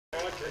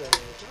Well, the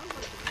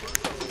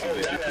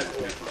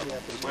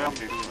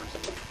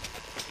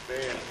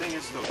thing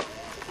is though,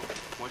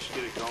 once you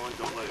get it going,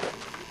 don't let it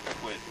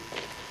quit.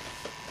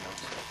 You know,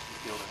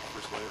 peel that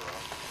first layer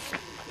off.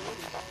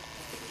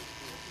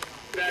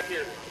 Back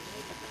here.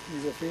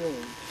 He's a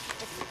feeling.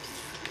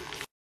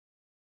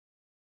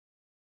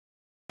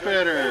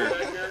 Better.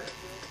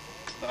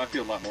 I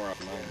feel a lot more off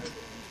mine.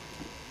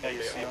 Yeah,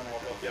 you see, on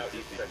that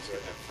deep, you just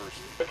get that first.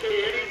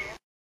 Okay, ready?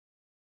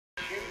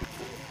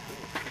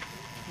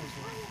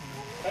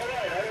 Alright,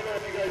 I don't know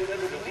if you guys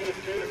remember the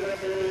DS2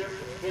 up earlier.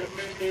 We had a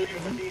free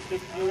stadium with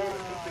D60 and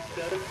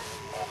 267.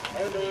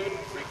 Our name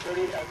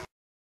recording out.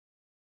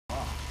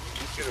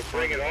 Just gonna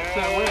bring it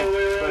all the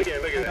way around again.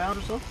 Look at that.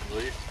 Or so?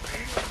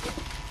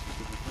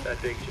 That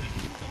thing just.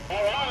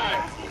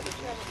 Alright!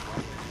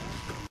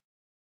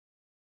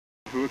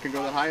 Who can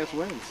go the highest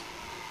wins?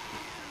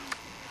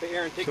 Hey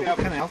Aaron, take so what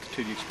kind of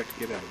altitude do you expect to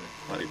get out of it?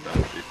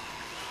 20,000 feet.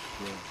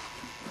 Yeah.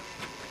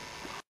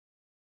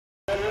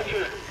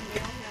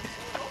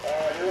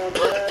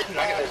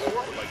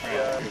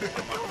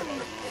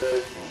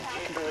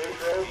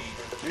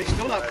 They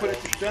still not done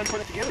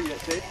putting it together yet,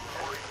 Dave.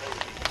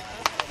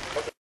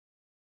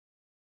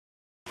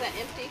 Is that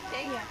empty,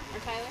 Dave? Yeah. Or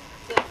Tyler?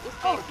 This big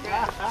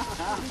crash.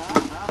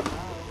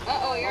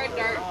 Uh-oh, you're a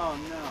dart. Oh,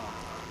 no.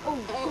 Oh.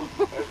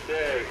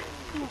 Okay.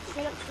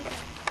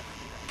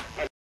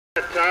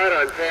 Todd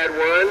on pad 1,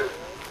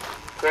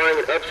 flying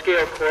an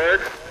upscale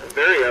Clark, a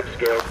very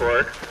upscale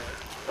Clark,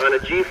 on a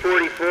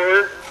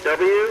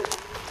G44W.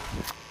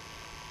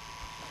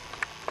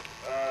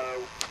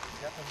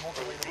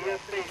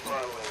 DSP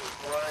modeling,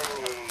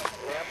 flying an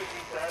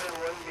Apogee Saturn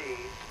 1B,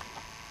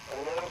 on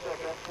an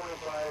aerotech F-25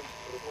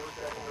 for the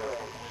 4-second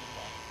row.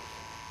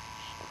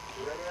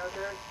 You ready out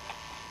there?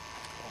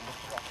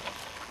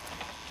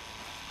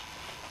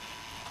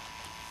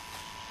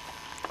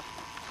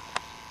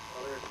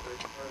 Oh,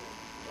 there's turning.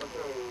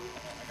 Okay.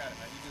 I got it,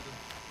 man. You do the...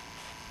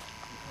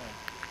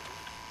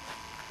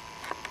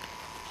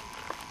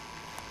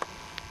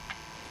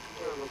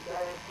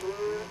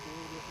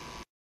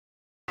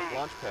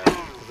 Launch pad,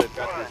 because they've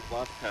got these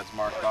launch pads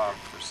marked off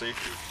for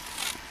safety.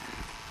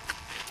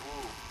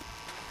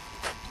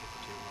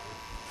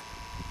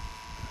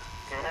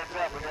 Okay, heads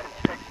up, we got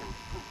instructions.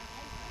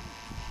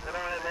 Put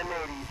on an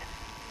M80s.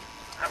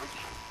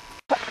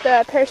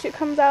 The parachute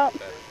comes out.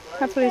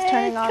 That's what he's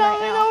turning on right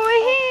now. Over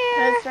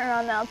here. Let's turn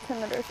on the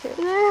altimeter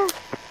too.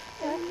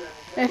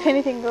 And if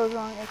anything goes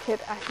wrong, it could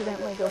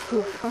accidentally go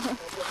poof.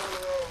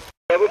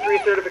 Level 3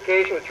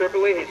 certification with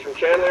Tripoli. He's from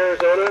Chandler,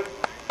 Arizona.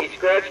 He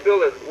scratch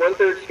built a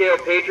 1/3 scale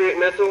Patriot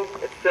missile.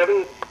 It's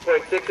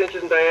 7.6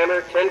 inches in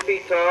diameter, 10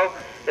 feet tall,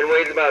 and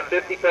weighs about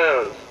 50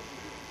 pounds.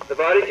 The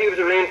body tubes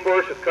are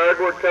reinforced with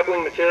cardboard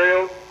coupling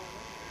material.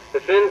 The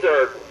fins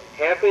are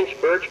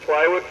 1/2-inch birch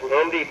plywood from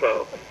Home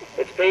Depot.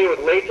 It's painted with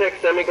latex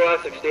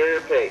semi-gloss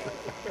exterior paint.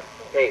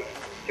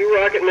 2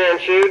 Rocket Man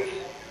chutes,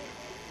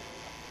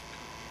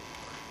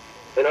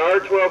 an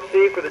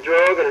R12C for the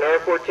drogue and an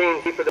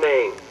R14C for the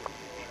main.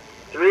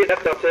 3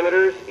 depth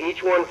altimeters,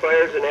 each one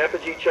fires an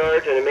apogee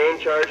charge and a main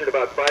charge at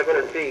about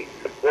 500 feet.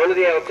 One of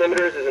the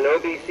altimeters is an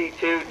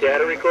OBC2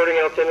 data recording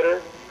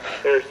altimeter.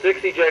 There are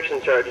 6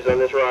 ejection charges on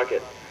this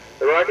rocket.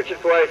 The rocket should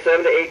fly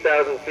 7,000 to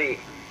 8,000 feet.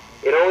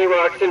 It only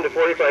rocks him to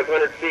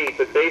 4,500 feet,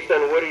 but based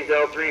on Woody's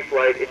L3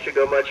 flight, it should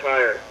go much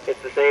higher. It's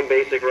the same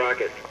basic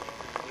rocket.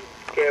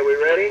 Okay, are we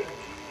ready?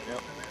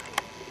 Yep.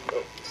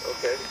 Oh,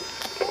 okay.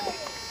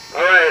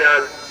 All right,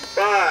 on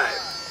 5,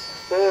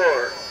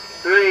 4,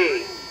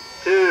 3,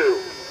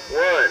 2,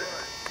 1,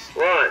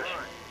 launch.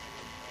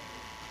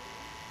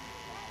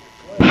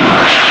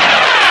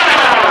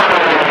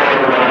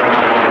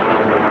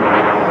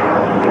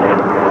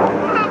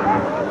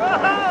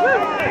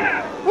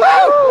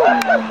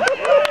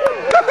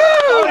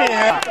 Oh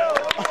yeah!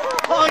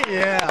 Oh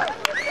yeah!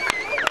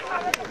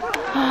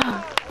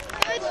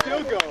 It's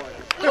still going.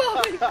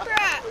 Holy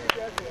crap!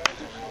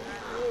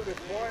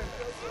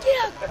 Get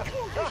up!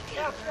 Come on,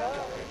 get up!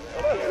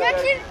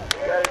 Reaction!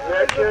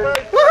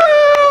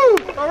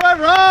 Woohoo! All right,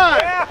 Ron!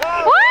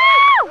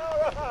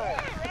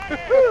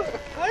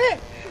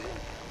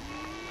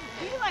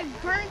 You like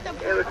burnt the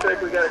It looks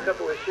like we got a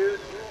couple of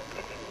chutes.